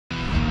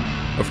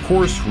Of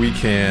course, we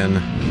can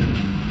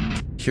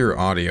hear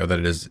audio that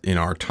is in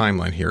our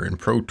timeline here in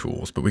Pro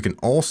Tools, but we can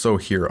also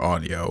hear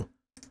audio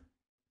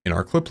in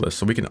our clip list.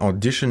 So we can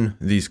audition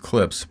these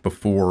clips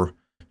before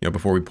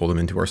we pull them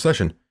into our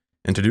session.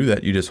 And to do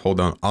that, you just hold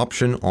down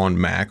Option on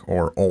Mac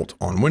or Alt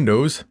on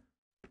Windows.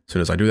 As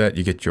soon as I do that,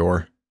 you get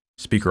your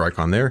speaker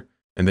icon there,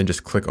 and then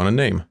just click on a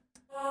name.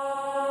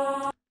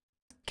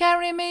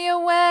 Carry me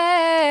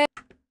away.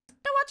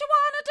 Do what you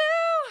want to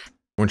do.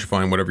 Once you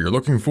find whatever you're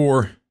looking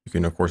for, you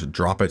can of course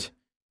drop it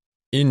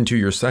into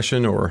your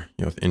session or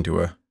into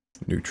a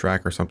new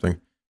track or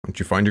something. Once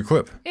you find your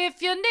clip.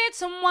 If you need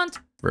someone.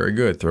 Very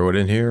good. Throw it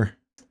in here.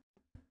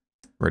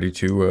 Ready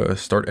to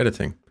start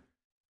editing.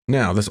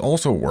 Now, this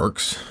also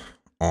works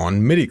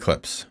on MIDI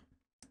clips,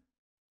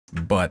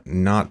 but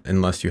not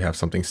unless you have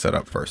something set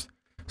up first.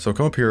 So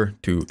come up here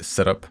to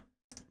Setup,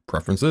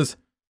 Preferences,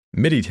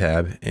 MIDI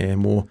tab,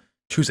 and we'll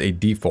choose a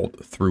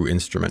default through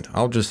instrument.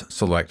 I'll just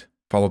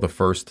follow the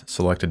first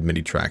selected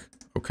MIDI track.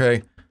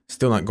 Okay,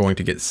 still not going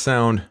to get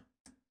sound.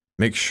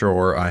 Make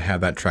sure I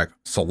have that track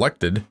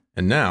selected,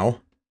 and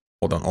now,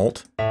 hold on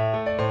Alt.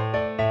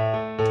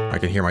 I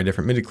can hear my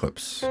different MIDI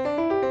clips.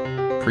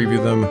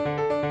 Preview them,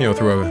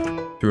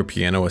 through a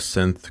piano, a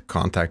synth,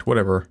 contact,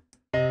 whatever's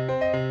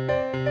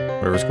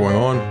going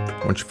on.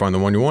 Once you find the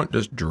one you want,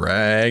 just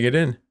drag it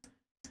in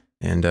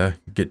and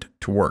get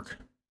to work.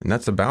 And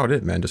that's about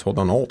it, man. Just hold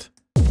on Alt.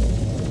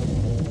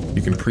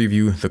 You can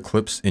preview the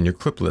clips in your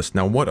clip list.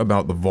 Now, what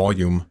about the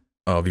volume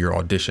of your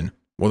audition?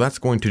 Well, that's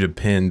going to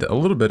depend a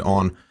little bit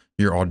on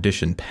your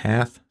audition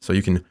path. So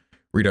you can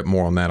read up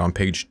more on that on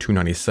page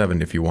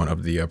 297 if you want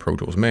of the Pro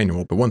Tools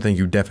manual. But one thing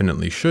you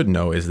definitely should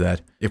know is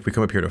that if we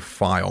come up here to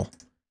File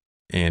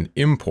and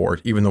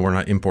Import, even though we're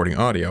not importing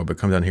audio, but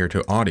come down here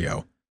to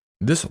Audio,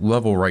 this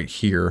level right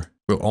here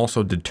will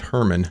also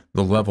determine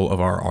the level of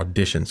our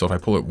audition. So if I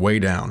pull it way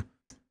down,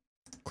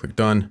 click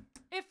Done.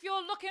 If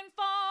you're looking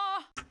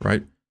for.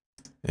 Right.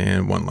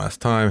 And one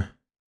last time,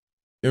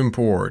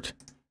 Import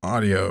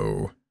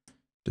Audio.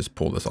 Just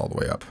pull this all the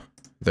way up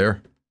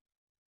there.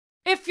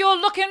 If you're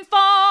looking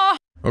for.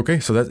 Okay,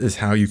 so that is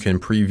how you can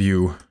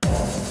preview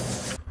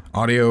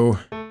audio,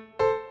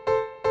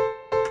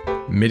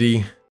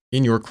 MIDI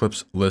in your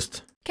clips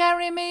list.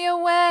 Carry me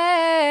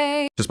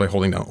away. Just by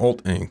holding down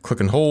Alt and click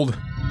and hold.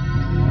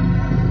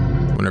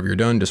 Whenever you're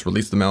done, just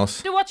release the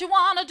mouse. Do what you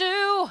want to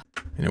do.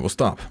 And it will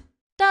stop.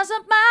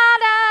 Doesn't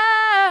matter.